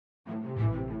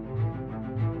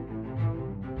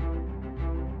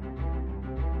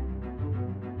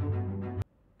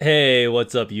Hey,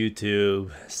 what's up YouTube?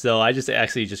 So I just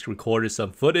actually just recorded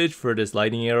some footage for this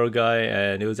lightning arrow guy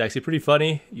and it was actually pretty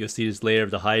funny. You'll see this layer of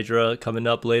the Hydra coming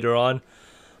up later on.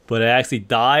 But I actually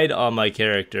died on my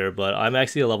character, but I'm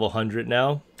actually a level 100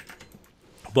 now.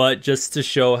 But just to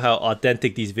show how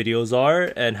authentic these videos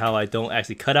are and how I don't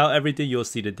actually cut out everything, you'll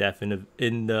see the death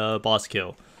in the boss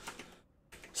kill.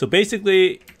 So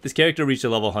basically, this character reached a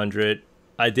level 100.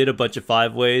 I did a bunch of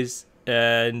 5-ways.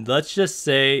 And let's just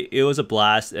say it was a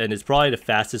blast, and it's probably the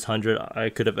fastest 100 I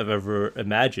could have ever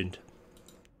imagined.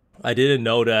 I didn't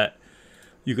know that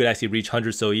you could actually reach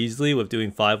 100 so easily with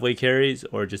doing 5-way carries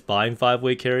or just buying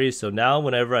 5-way carries. So now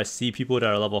whenever I see people that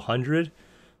are level 100,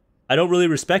 I don't really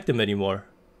respect them anymore.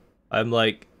 I'm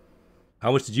like,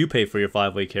 how much did you pay for your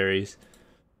 5-way carries?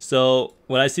 So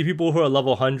when I see people who are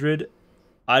level 100,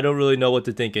 I don't really know what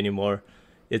to think anymore.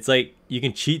 It's like you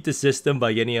can cheat the system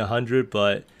by getting 100,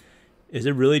 but is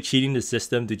it really cheating the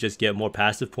system to just get more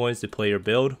passive points to play your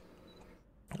build?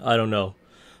 I don't know.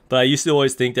 But I used to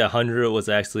always think that 100 was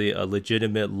actually a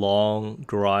legitimate long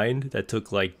grind that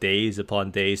took like days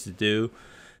upon days to do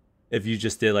if you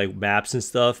just did like maps and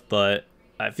stuff. But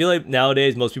I feel like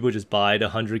nowadays most people just buy the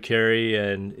 100 carry,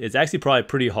 and it's actually probably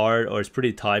pretty hard, or it's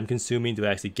pretty time consuming to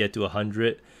actually get to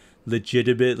 100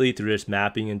 legitimately through just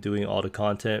mapping and doing all the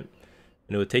content.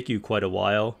 And it would take you quite a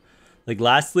while. Like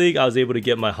last league, I was able to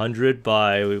get my 100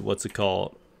 by, what's it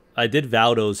called? I did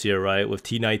Valdos here, right, with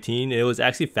T19. And it was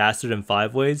actually faster than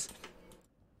 5-ways.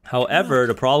 However,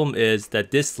 the problem is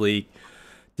that this league,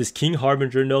 this King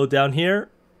Harbinger node down here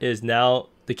is now,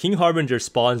 the King Harbinger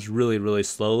spawns really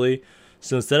slowly.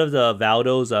 So instead of the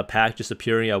Valdos pack just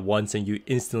appearing at once and you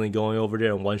instantly going over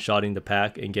there and one-shotting the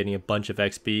pack and getting a bunch of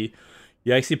XP,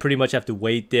 you actually pretty much have to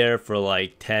wait there for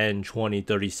like 10, 20,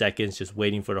 30 seconds just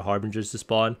waiting for the Harbingers to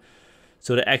spawn.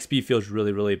 So the XP feels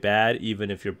really bad, even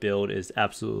if your build is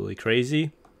absolutely crazy.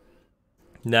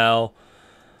 Now,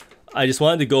 I just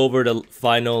wanted to go over the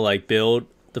final build,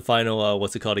 the final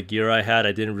what's it called, a gear I had.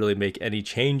 I didn't really make any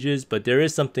changes, but there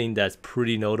is something that's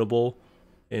pretty notable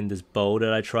in this bow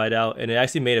that I tried out, and it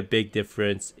actually made a big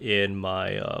difference in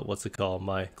my what's it called,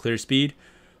 my clear speed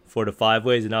for the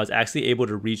 5-ways, and I was actually able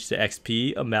to reach the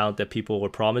XP amount that people were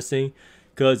promising.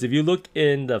 Because if you look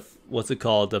in the what's it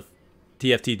called, the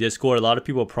TFT Discord, a lot of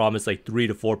people promise like 3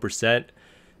 to 4%,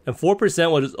 and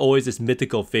 4% was always this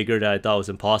mythical figure that I thought was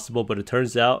impossible. But it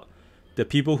turns out the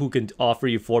people who can offer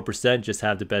you 4% just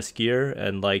have the best gear,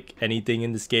 and like anything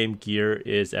in this game, gear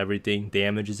is everything,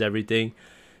 damage is everything.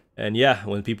 And yeah,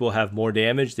 when people have more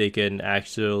damage, they can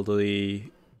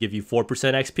actually give you 4%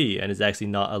 XP, and it's actually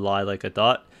not a lie like I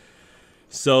thought.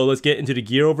 So let's get into the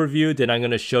gear overview. Then I'm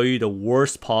going to show you the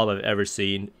worst pop I've ever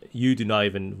seen. You do not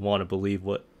even want to believe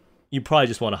what, you probably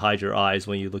just want to hide your eyes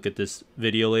when you look at this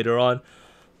video later on.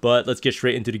 But let's get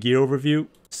straight into the gear overview.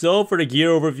 So for the gear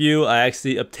overview, I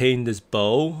actually obtained this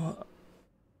bow.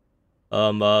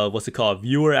 What's it called?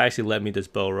 Viewer actually lent me this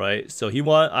bow, right? So he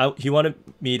wanted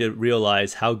me to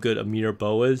realize how good a mirror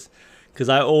bow is, because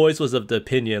I always was of the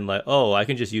opinion like, oh, I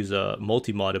can just use a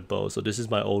multi-modded bow. So this is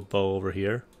my old bow over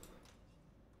here.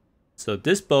 So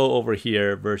this bow over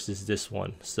here versus this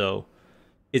one. So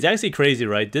it's actually crazy,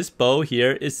 right? This bow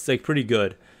here is like pretty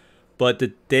good, but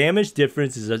the damage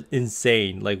difference is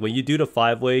insane. Like when you do the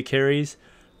 5-way carries,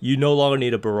 you no longer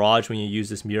need a barrage when you use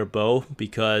this mirror bow,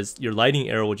 because your lightning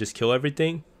arrow will just kill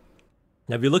everything.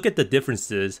 Now if you look at the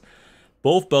differences,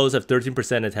 both bows have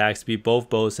 13% attack speed, both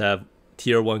bows have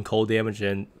tier 1 cold damage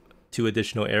and 2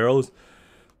 additional arrows,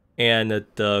 and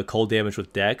the cold damage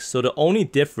with dex. So the only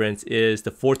difference is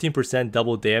the 14%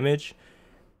 double damage,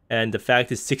 and the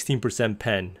fact is 16%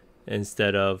 pen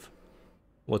instead of,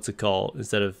 what's it called,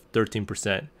 instead of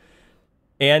 13%.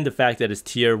 And the fact that it's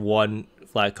tier 1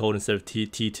 flat cold instead of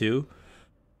T2.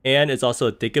 And it's also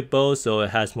a thicket bow, so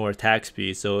it has more attack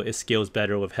speed, so it scales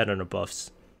better with headhunter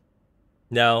buffs.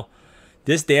 Now,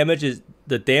 this damage is,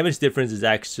 the damage difference is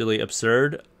actually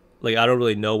absurd. Like I don't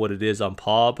really know what it is on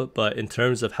POB, but in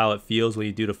terms of how it feels when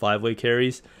you do the 5-way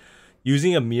carries,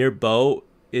 using a mirror bow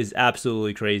is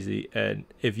absolutely crazy. And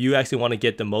if you actually want to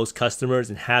get the most customers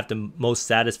and have the most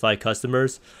satisfied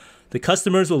customers, the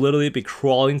customers will literally be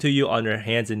crawling to you on their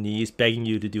hands and knees begging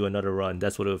you to do another run.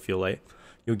 That's what it would feel like.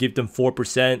 You'll give them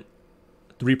 4%,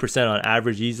 3% on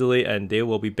average easily, and they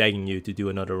will be begging you to do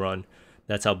another run.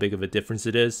 That's how big of a difference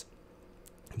it is.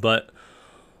 But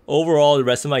overall, the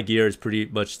rest of my gear is pretty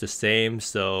much the same.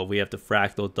 So we have the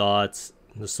fractal dots,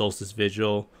 the solstice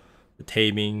vigil, the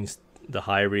tamings, the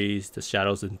Hyries, the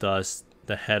shadows and dust,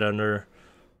 the headhunter,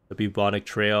 the bubonic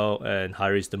trail, and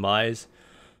Hyries demise.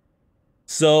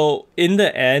 So in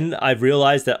the end, I've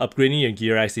realized that upgrading your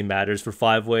gear actually matters for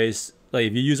 5-ways. like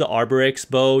if you use an Arborix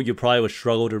bow, you probably would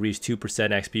struggle to reach 2%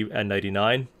 XP at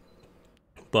 99.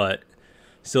 But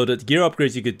so the gear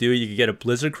upgrades you could do, you could get a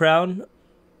Blizzard Crown,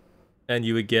 and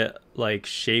you would get like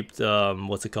shaped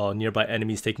what's it called, nearby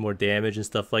enemies take more damage and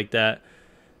stuff like that.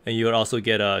 And you would also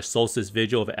get a Solstice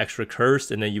Vigil of extra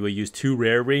curse, and then you would use 2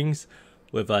 rare rings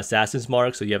with Assassin's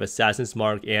Mark, so you have Assassin's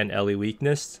Mark and Ellie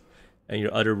Weakness. And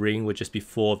your other ring would just be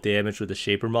full of damage with the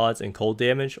Shaper mods and cold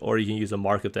damage, or you can use a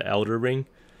Mark of the Elder ring.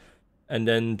 And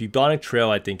then Bubonic Trail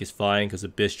I think is fine because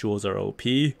Abyss Jewels are OP.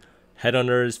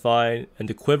 Headhunter is fine. And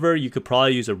the quiver, you could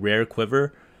probably use a rare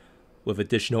quiver with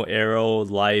additional arrow,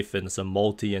 life, and some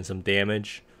multi and some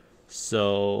damage.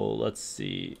 So let's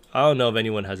see. I don't know if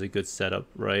anyone has a good setup,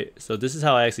 right? So this is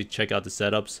how I actually check out the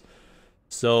setups.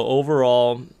 So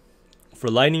overall, for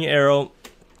Lightning Arrow,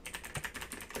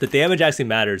 the damage actually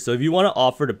matters. So if you want to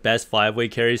offer the best 5-way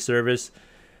carry service,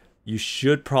 you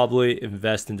should probably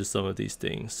invest into some of these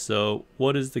things. So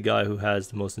what is the guy who has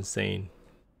the most insane?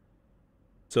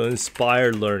 So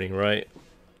Inspired Learning, right?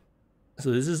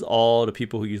 So this is all the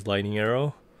people who use Lightning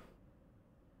Arrow.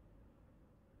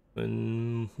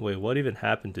 And wait, what even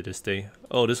happened to this thing?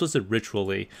 Oh, this was a Ritual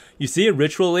League. You see, in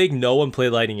Ritual League, no one played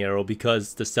Lightning Arrow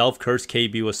because the self-curse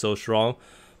KB was so strong.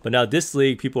 But now this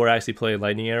league, people are actually playing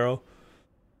Lightning Arrow.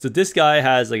 So this guy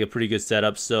has like a pretty good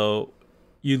setup. So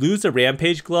you lose the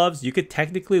Rampage gloves. You could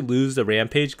technically lose the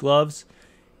Rampage gloves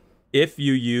if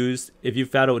you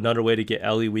found another way to get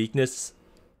Ellie Weakness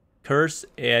curse,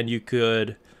 and you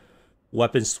could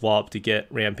weapon swap to get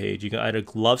Rampage. You can either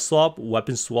glove swap,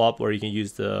 weapon swap, or you can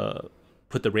use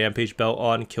put the Rampage belt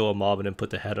on, kill a mob, and then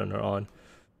put the Headhunter on.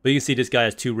 But you can see this guy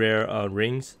has 2 rare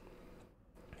rings.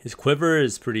 His quiver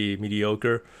is pretty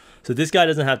mediocre. So this guy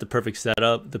doesn't have the perfect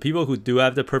setup. The people who do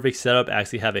have the perfect setup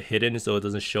actually have it hidden, so it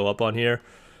doesn't show up on here.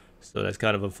 So that's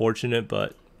kind of unfortunate,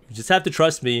 but you just have to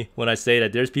trust me when I say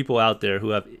that there's people out there who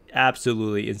have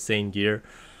absolutely insane gear.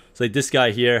 So like this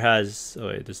guy here has, oh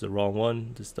wait, this is the wrong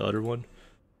one, this is the other one.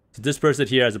 So this person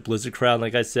here has a Blizzard Crown,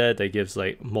 like I said, that gives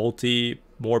like multi,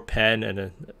 more pen, and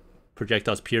a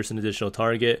projectiles pierce an additional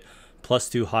target,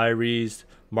 +2 high rees,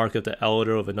 Mark of the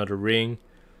Elder of another ring.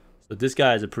 So this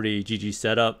guy has a pretty GG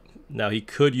setup. Now he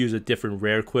could use a different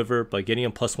rare quiver, but getting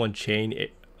a +1 chain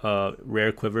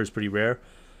rare quiver is pretty rare.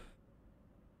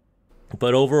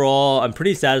 But overall, I'm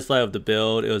pretty satisfied with the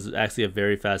build. It was actually a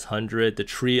very fast 100. The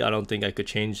tree, I don't think I could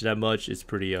change that much. It's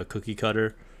pretty cookie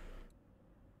cutter.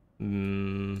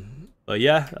 But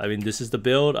yeah, I mean, this is the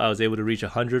build. I was able to reach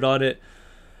 100 on it.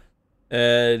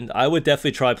 And I would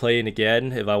definitely try playing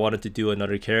again. If I wanted to do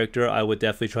another character, I would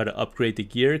definitely try to upgrade the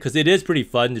gear, because it is pretty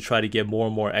fun to try to get more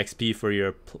and more XP for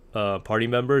your party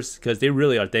members, because they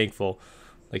really are thankful.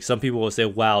 Like some people will say,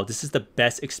 wow, this is the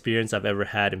best experience I've ever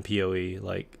had in PoE.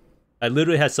 Like, I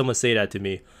literally had someone say that to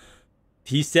me.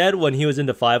 He said when he was in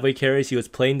the 5-way carries, he was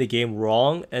playing the game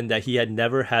wrong, and that he had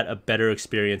never had a better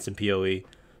experience in PoE.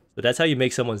 So that's how you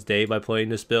make someone's day, by playing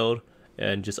this build.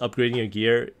 And just upgrading your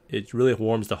gear, it really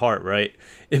warms the heart, right?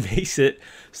 It makes it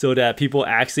so that people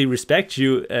actually respect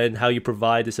you and how you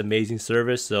provide this amazing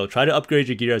service. So try to upgrade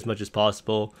your gear as much as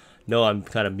possible. No, I'm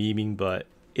kind of memeing, but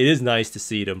it is nice to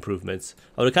see the improvements.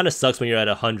 Oh, it kind of sucks when you're at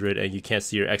 100 and you can't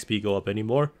see your XP go up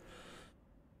anymore.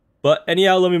 But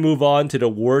anyhow, let me move on to the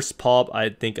worst pop I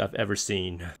think I've ever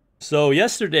seen. So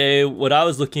yesterday, what I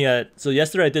was looking at,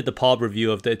 yesterday I did the pop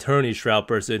review of the Eternity Shroud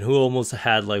person who almost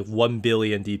had like 1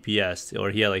 billion DPS,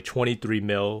 or he had like 23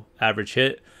 mil average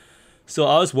hit. So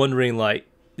I was wondering, like,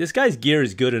 this guy's gear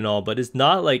is good and all, but it's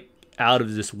not like out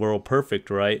of this world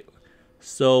perfect, right?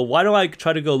 So why don't I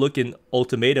try to go look in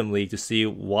Ultimatum League to see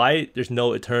why there's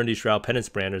no Eternity Shroud Penance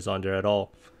Branders on there at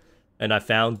all. And I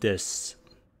found this.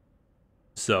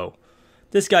 So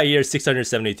this guy here is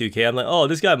 672k. I'm like, oh,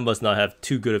 this guy must not have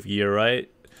too good of gear, right?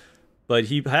 But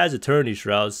he has Eternity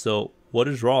Shrouds, so what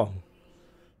is wrong?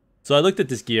 So I looked at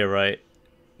this gear, right?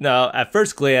 Now, at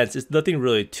first glance, it's nothing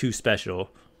really too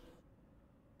special.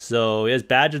 So he has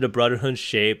Badge of the Brotherhood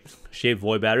shaped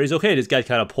Void Batteries. Okay, this guy's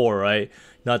kind of poor, right?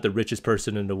 Not the richest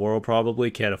person in the world,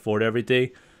 probably. Can't afford everything.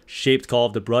 Shaped Call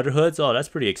of the Brotherhoods. Oh, that's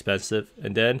pretty expensive.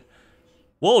 And then,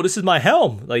 whoa, this is my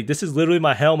helm. Like, this is literally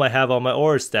my helm I have on my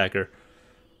Aura Stacker.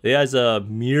 It has a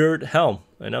mirrored helm.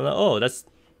 And I'm like, oh, it's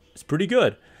pretty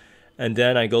good. And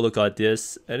then I go look at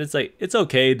this, and it's like, it's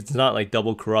okay. It's not like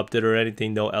double corrupted or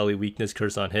anything. No Ellie weakness,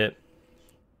 curse on hit.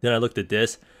 Then I looked at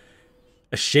this.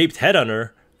 A shaped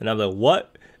Headhunter. And I'm like,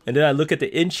 what? And then I look at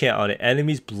the enchant on it.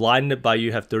 Enemies blinded by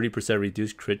you have 30%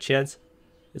 reduced crit chance.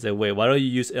 It's like, wait, why don't you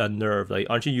use Unnerve? Like,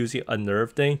 aren't you using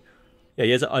Unnerve thing? Yeah,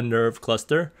 he has an Unnerve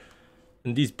cluster.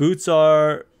 And these boots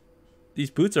are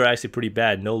actually pretty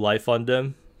bad. No life on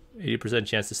them. 80%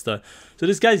 chance to stun. So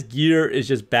this guy's gear is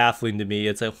just baffling to me.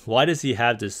 It's like, why does he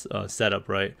have this setup,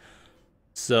 right?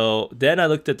 So then I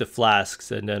looked at the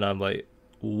flasks, and then I'm like,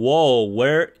 whoa,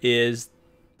 where is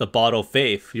the Bottle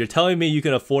Faith? You're telling me you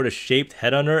can afford a shaped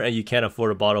headhunter and you can't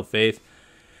afford a Bottle Faith?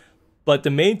 But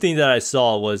the main thing that I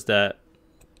saw was that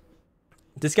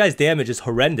this guy's damage is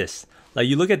horrendous. Like,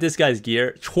 you look at this guy's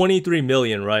gear, 23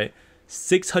 million, right?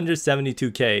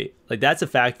 672k. Like, that's a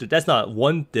factor. That's not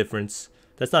one difference.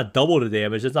 That's not double the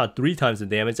damage. That's not 3 times the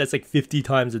damage. That's like 50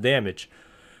 times the damage.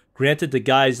 Granted, the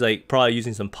guy's like probably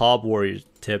using some Pop Warrior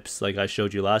tips like I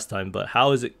showed you last time, but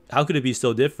how could it be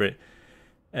so different?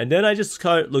 And then I just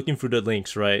started looking through the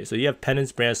links, right? So you have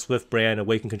Penance Brand, Swift Brand,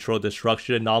 Awaken Control,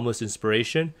 Destruction, Anomalous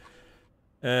Inspiration,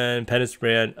 and Penance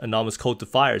Brand, Anomalous Cult to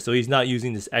Fire. So he's not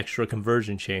using this extra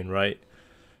conversion chain, right?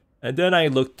 And then I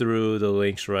looked through the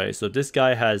links, right? So this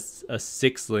guy has a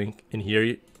 6 link in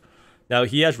here. Now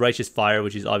he has Righteous Fire,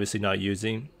 which he's obviously not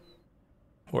using,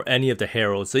 or any of the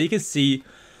heralds. So you can see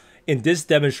in this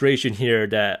demonstration here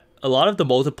that a lot of the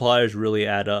multipliers really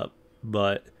add up.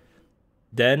 But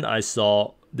then I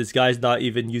saw this guy's not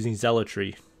even using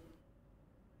Zealotry.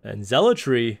 And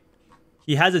Zealotry,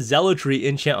 he has a Zealotry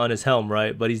enchant on his helm,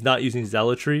 right? But he's not using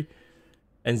Zealotry.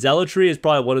 And Zealotry is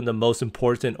probably one of the most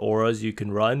important auras you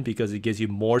can run because it gives you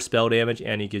more spell damage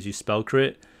and it gives you spell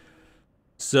crit.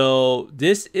 So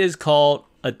this is called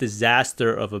a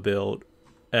disaster of a build.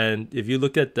 And if you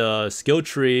look at the skill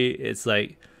tree, it's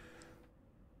like,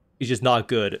 it's just not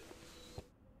good.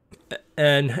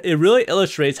 And it really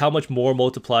illustrates how much more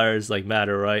multipliers like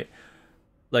matter, right?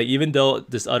 Like, even though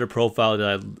this other profile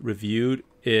that I reviewed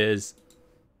is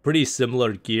pretty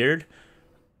similar geared,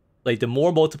 like the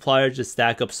more multipliers just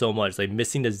stack up so much. Like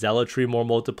missing the Zealotry more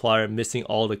multiplier, missing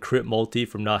all the crit multi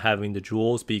from not having the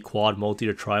jewels, be quad multi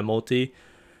or tri multi.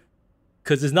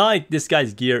 Because it's not like this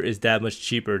guy's gear is that much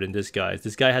cheaper than this guy's.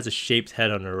 This guy has a shaped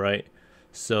headhunter, right?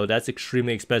 So that's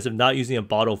extremely expensive. Not using a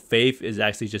Bottle Faith is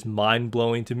actually just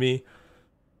mind-blowing to me.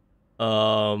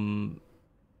 Brand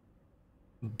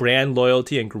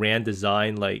loyalty and grand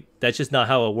design, like, that's just not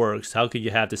how it works. How could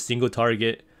you have the single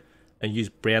target and use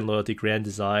brand loyalty, grand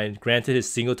design? Granted,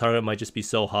 his single target might just be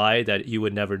so high that you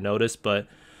would never notice, but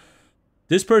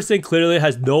this person clearly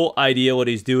has no idea what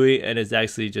he's doing, and it's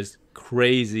actually just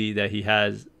crazy that he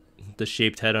has the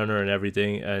shaped headhunter and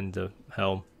everything and the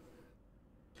helm.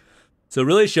 So it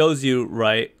really shows you,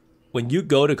 right, when you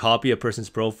go to copy a person's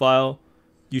profile,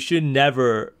 you should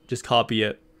never just copy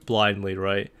it blindly,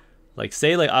 right? Like,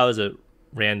 say like I was a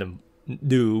random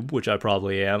noob, which I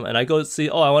probably am, and I go see,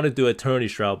 oh, I want to do a Eternity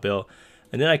Shroud build,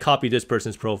 and then I copy this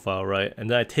person's profile, right? And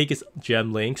then I take his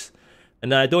gem links,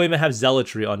 and then I don't even have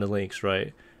Zealotry on the links,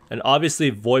 right? And obviously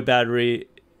Void Battery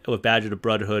with Badger the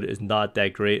Brotherhood is not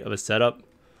that great of a setup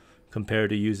compared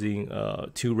to using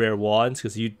 2 rare wands,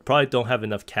 because you probably don't have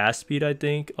enough cast speed, I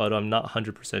think, although I'm not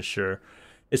 100% sure.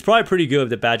 It's probably pretty good with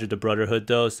the Badger the Brotherhood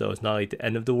though, so it's not like the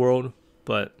end of the world,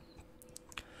 but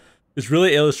this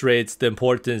really illustrates the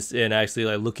importance in actually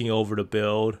like looking over the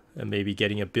build and maybe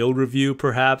getting a build review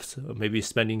perhaps, or maybe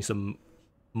spending some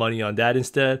money on that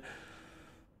instead.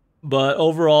 But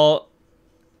overall,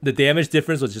 the damage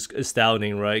difference was just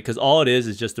astounding, right? Because all it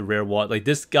is just a rare wand. Like,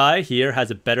 this guy here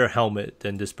has a better helmet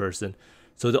than this person.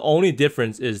 So the only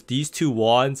difference is these 2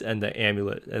 wands and the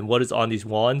amulet. And what is on these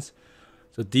wands?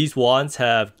 So these wands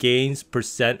have gains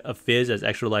 % of Fizz as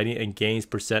extra lightning and gains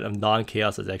 % of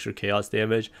non-chaos as extra chaos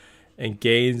damage. And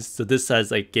gains, so this has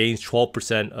like gains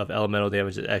 12% of elemental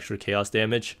damage as extra chaos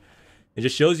damage. It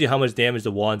just shows you how much damage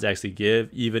the wands actually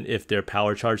give, even if they're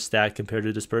power charge stacked compared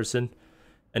to this person.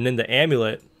 And then the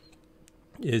amulet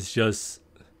is just,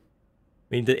 I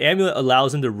mean, the amulet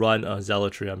allows him to run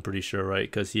Zealotry, I'm pretty sure, right?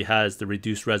 Because he has the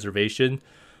reduced reservation.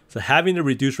 So having the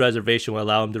reduced reservation will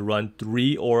allow him to run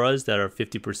 3 auras that are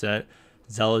 50%,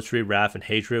 Zealotry, Wrath, and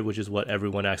Hatred, which is what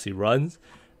everyone actually runs.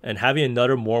 And having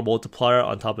another more multiplier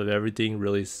on top of everything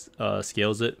really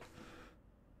scales it.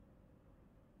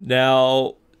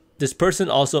 Now, this person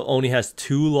also only has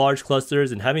 2 large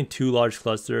clusters, and having 2 large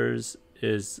clusters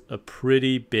is a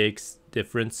pretty big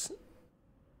difference.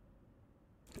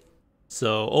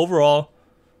 So overall,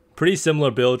 pretty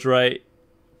similar builds, right?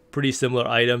 Pretty similar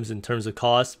items in terms of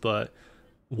cost, but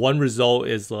one result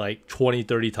is like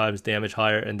 20-30 times damage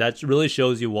higher, and that really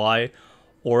shows you why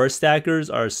aura stackers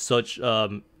are such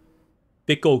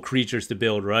fickle creatures to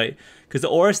build, right? Because the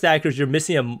aura stackers, you're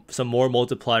missing some more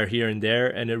multiplier here and there,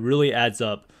 and it really adds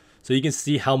up. So you can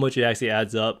see how much it actually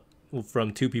adds up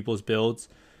from 2 people's builds.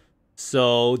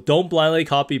 So don't blindly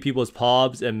copy people's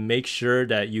pobs, and make sure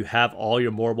that you have all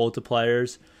your more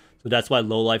multipliers So that's why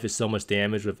low life is so much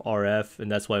damage with RF,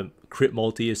 and that's why crit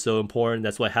multi is so important.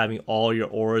 That's why having all your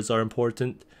auras are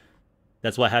important.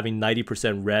 That's why having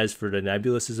 90% res for the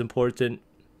nebulous is important.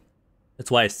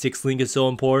 That's why a 6 link is so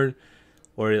important,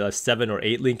 or a 7 or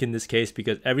 8 link in this case,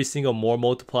 because every single more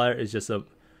multiplier is just a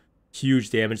huge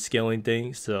damage scaling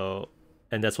thing. So,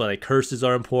 and that's why like curses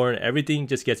are important. Everything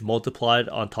just gets multiplied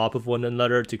on top of one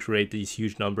another to create these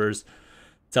huge numbers.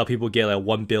 It's how people get like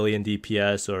 1 billion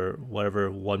DPS or whatever,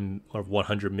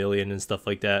 100 million and stuff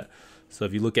like that. So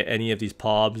if you look at any of these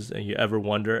pobs and you ever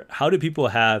wonder, how do people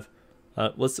have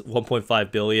what's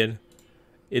 1.5 billion?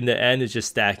 In the end, it's just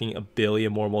stacking a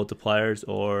billion more multipliers,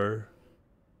 or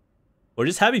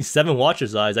just having 7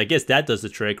 Watcher's Eyes. I guess that does the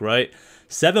trick, right?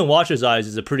 7 Watcher's Eyes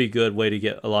is a pretty good way to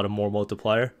get a lot of more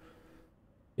multiplier.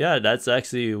 Yeah, that's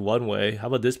actually one way. How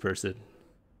about this person?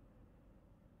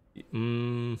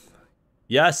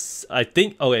 Yes, I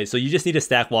think. Okay, so you just need to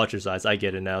stack Watcher's Eyes. I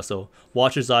get it now. So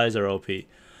Watcher's Eyes are OP.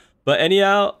 But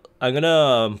anyhow, I'm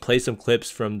gonna play some clips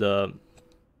from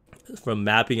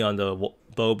mapping on the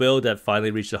bow build that finally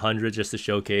reached 100, just to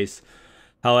showcase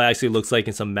how it actually looks like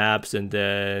in some maps, and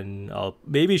then I'll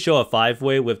maybe show a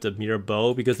 5-way with the mirror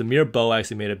bow, because the mirror bow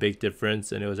actually made a big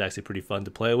difference and it was actually pretty fun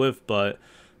to play with. But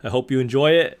I hope you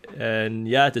enjoy it, and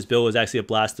yeah, this build was actually a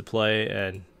blast to play,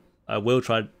 and I will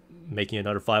try making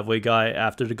another 5-way guy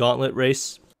after the gauntlet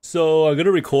race. So I'm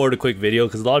gonna record a quick video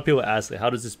because a lot of people ask, like, how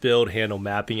does this build handle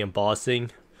mapping and bossing?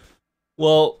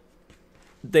 Well,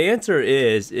 the answer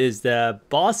is that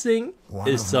bossing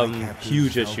is some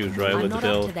huge issues, right, with the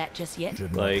build.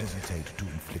 Like,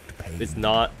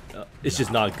 it's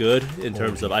just not good in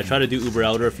terms of, I tried to do Uber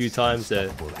Elder a few times,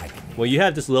 and when you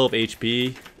have this low of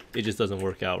HP, it just doesn't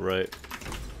work out right.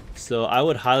 So I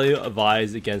would highly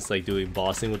advise against like doing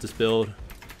bossing with this build.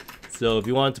 So if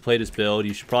you wanted to play this build,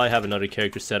 you should probably have another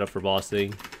character set up for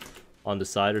bossing on the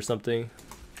side or something.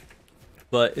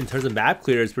 But in terms of map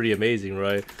clear, it's pretty amazing,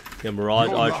 right? You have Mirage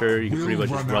Archer, you can pretty much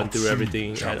just run through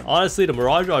everything. And honestly, the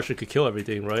Mirage Archer could kill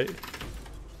everything, right?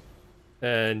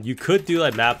 And you could do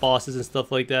like map bosses and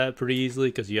stuff like that pretty easily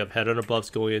because you have headhunter buffs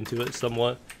going into it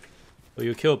somewhat. But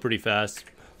you'll kill it pretty fast.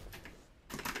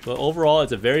 But overall,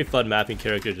 it's a very fun mapping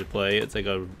character to play. It's like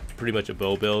pretty much a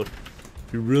bow build.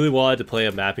 If you really wanted to play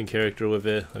a mapping character with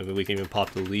it, I mean, we can even pop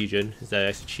the Legion. Is that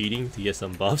actually cheating to get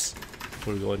some buffs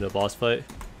before we go into a boss fight?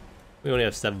 We only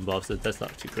have 7 buffs, so that's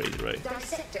not too crazy, right?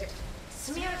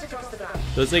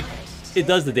 So it's like, it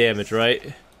does the damage,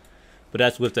 right? But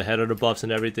that's with the headhunter buffs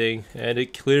and everything, and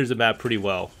it clears the map pretty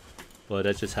well. But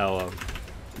that's just how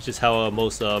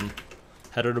most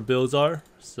headhunter builds are.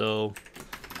 So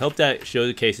I hope that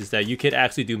showcases that you can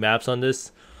actually do maps on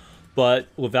this. But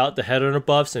without the headhunter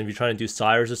buffs, and if you're trying to do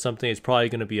sires or something, it's probably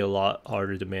going to be a lot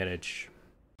harder to manage.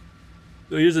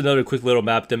 So here's another quick little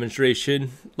map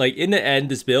demonstration. Like, in the end,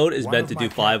 this build is meant to do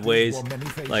 5 ways.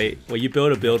 Like, when you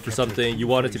build a build for something, you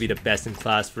want it to be the best in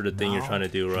class for the thing you're trying to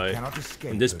do, right?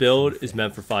 And this build is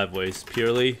meant for 5 ways,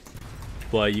 purely.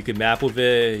 But you can map with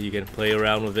it, you can play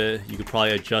around with it, you could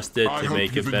probably adjust it to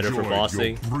make it better for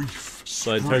bossing.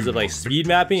 But in terms of like speed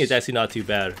mapping, it's actually not too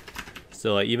bad.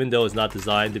 So like, even though it's not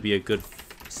designed to be a good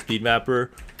speed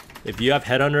mapper, if you have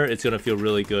headhunter, it's gonna feel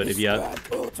really good. If you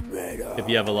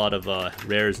have a lot of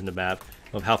rares in the map,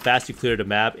 of how fast you clear the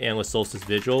map, and with Solstice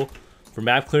Vigil, for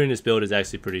map clearing, this build is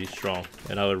actually pretty strong,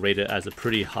 and I would rate it as a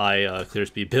pretty high clear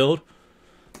speed build.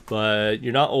 But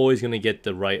you're not always gonna get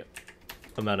the right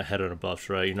amount of headhunter buffs,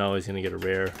 right? You're not always gonna get a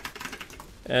rare.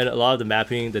 And a lot of the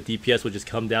mapping, the DPS will just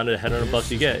come down to the headhunter buffs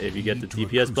you get. If you get the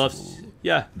DPS buffs,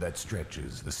 yeah. That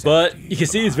stretches the but you can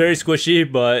see it's very squishy,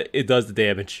 but it does the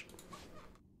damage.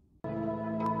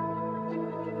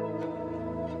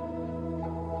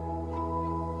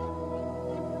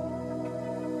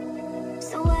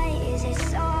 So why is it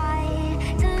so hard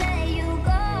to let you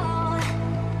go?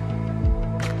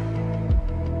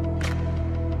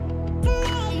 To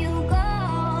let you go.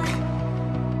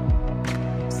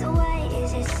 So why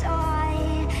is it so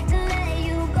hard to let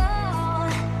you go?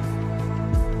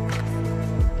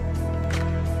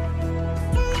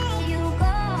 To let you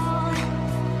go.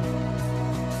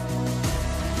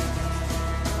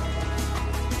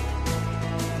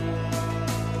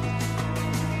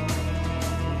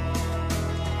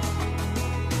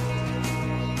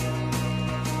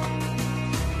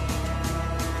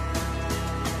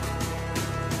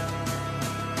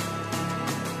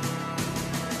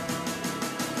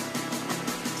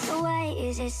 So why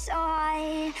is it so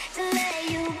hard to let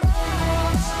you go?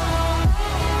 To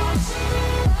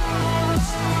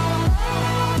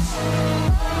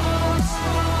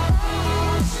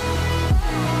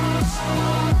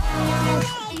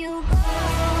let you go.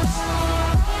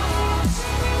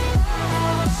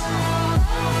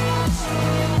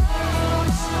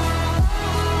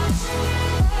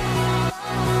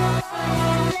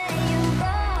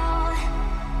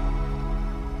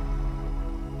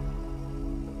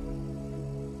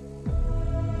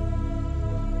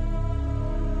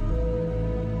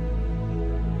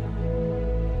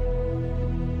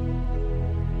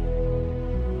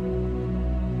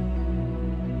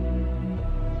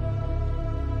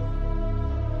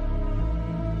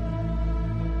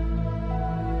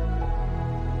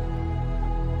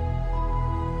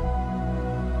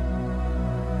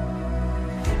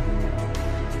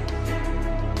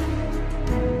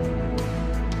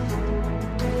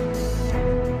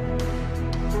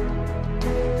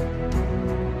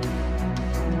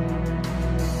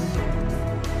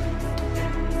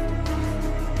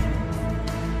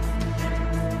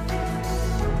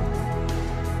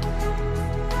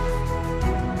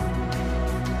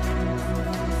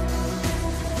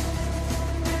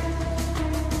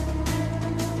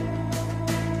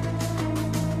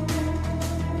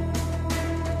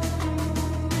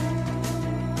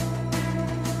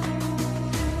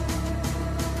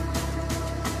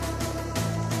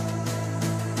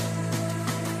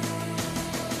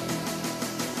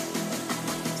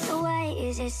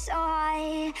 it so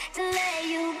hard to let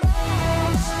you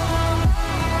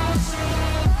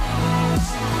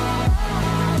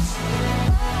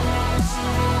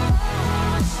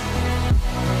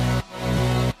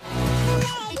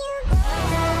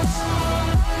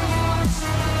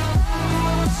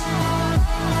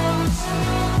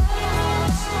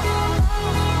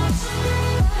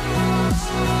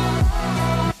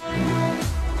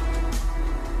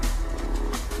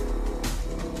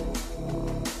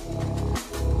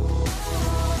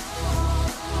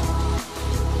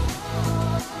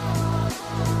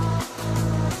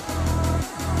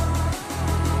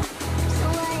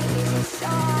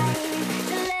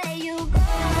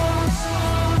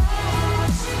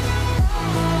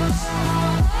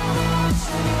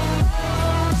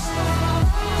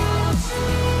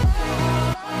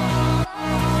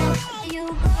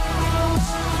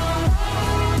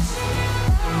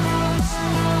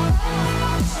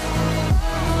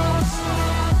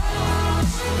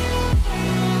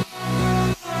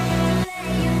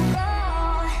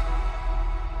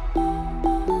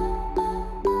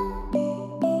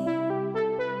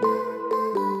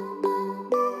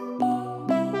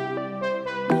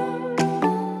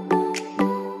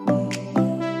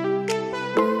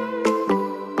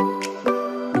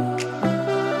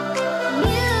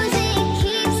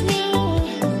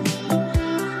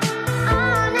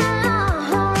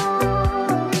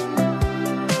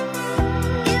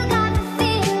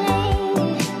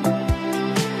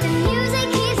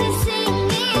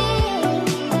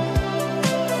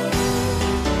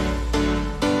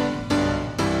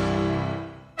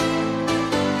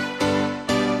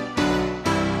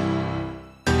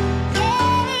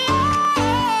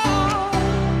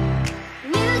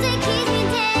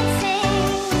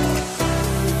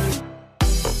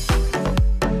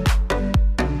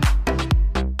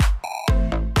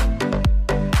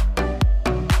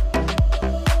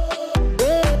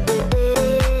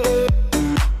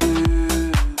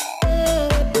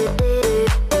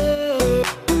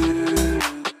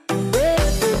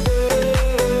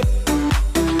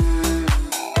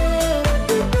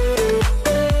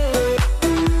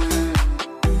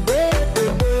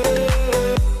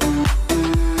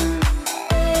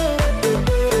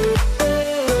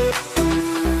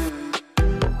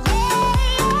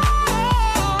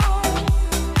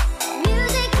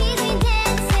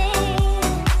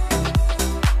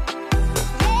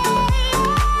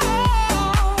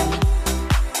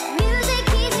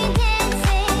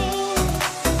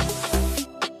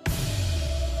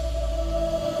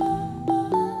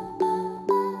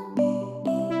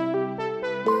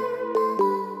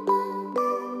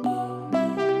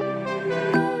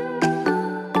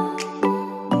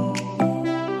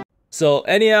So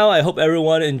anyhow, I hope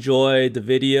everyone enjoyed the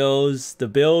videos. The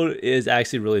build is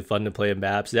actually really fun to play in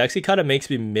maps. It actually kind of makes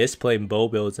me miss playing bow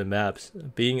builds in maps.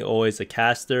 Being always a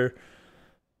caster.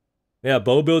 Yeah,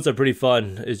 bow builds are pretty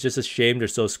fun. It's just a shame they're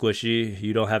so squishy.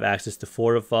 You don't have access to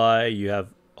fortify. You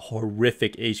have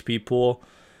horrific HP pool.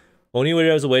 Only when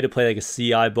there's a way to play like a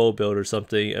CI bow build or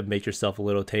something and make yourself a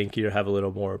little tankier, have a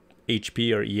little more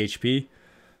HP or EHP.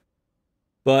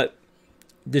 But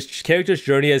this character's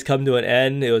journey has come to an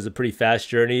end. It was a pretty fast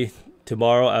journey.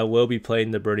 Tomorrow I will be playing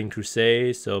the Burning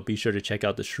Crusade, so be sure to check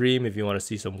out the stream if you want to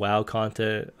see some WoW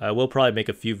content. I will probably make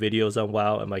a few videos on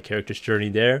WoW and my character's journey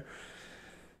there.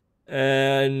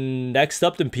 And next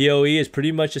up in PoE is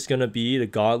pretty much just going to be the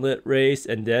Gauntlet race,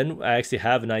 and then I actually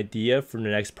have an idea for the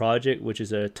next project, which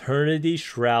is an Eternity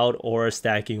Shroud Aura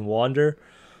Stacking Wander.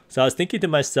 So I was thinking to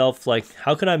myself, like,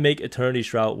 how can I make Eternity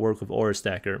Shroud work with Aura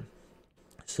Stacker?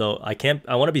 So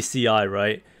I want to be CI,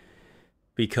 right?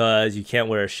 Because you can't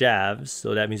wear shavs,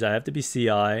 so that means I have to be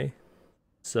CI.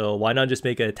 So why not just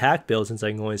make an attack build since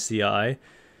I'm going CI?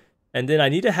 And then I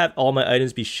need to have all my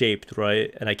items be shaped,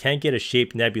 right? And I can't get a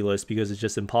shaped nebulous because it's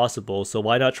just impossible. So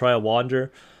why not try a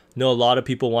wander? I know a lot of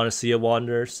people want to see a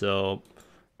wander, so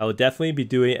I will definitely be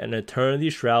doing an Eternity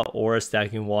Shroud Aura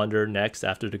Stacking Wander next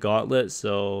after the Gauntlet.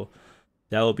 So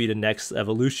that will be the next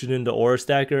evolution in the Aura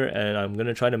Stacker, and I'm going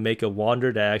to try to make a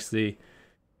wander that actually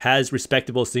has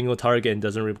respectable single target and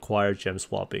doesn't require gem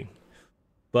swapping.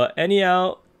 But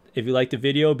anyhow, if you liked the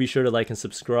video, be sure to like and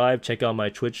subscribe. Check out my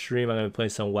Twitch stream. I'm going to be playing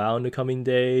some WoW in the coming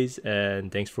days.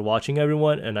 And thanks for watching,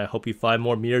 everyone, and I hope you find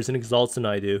more mirrors and exalts than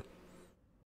I do.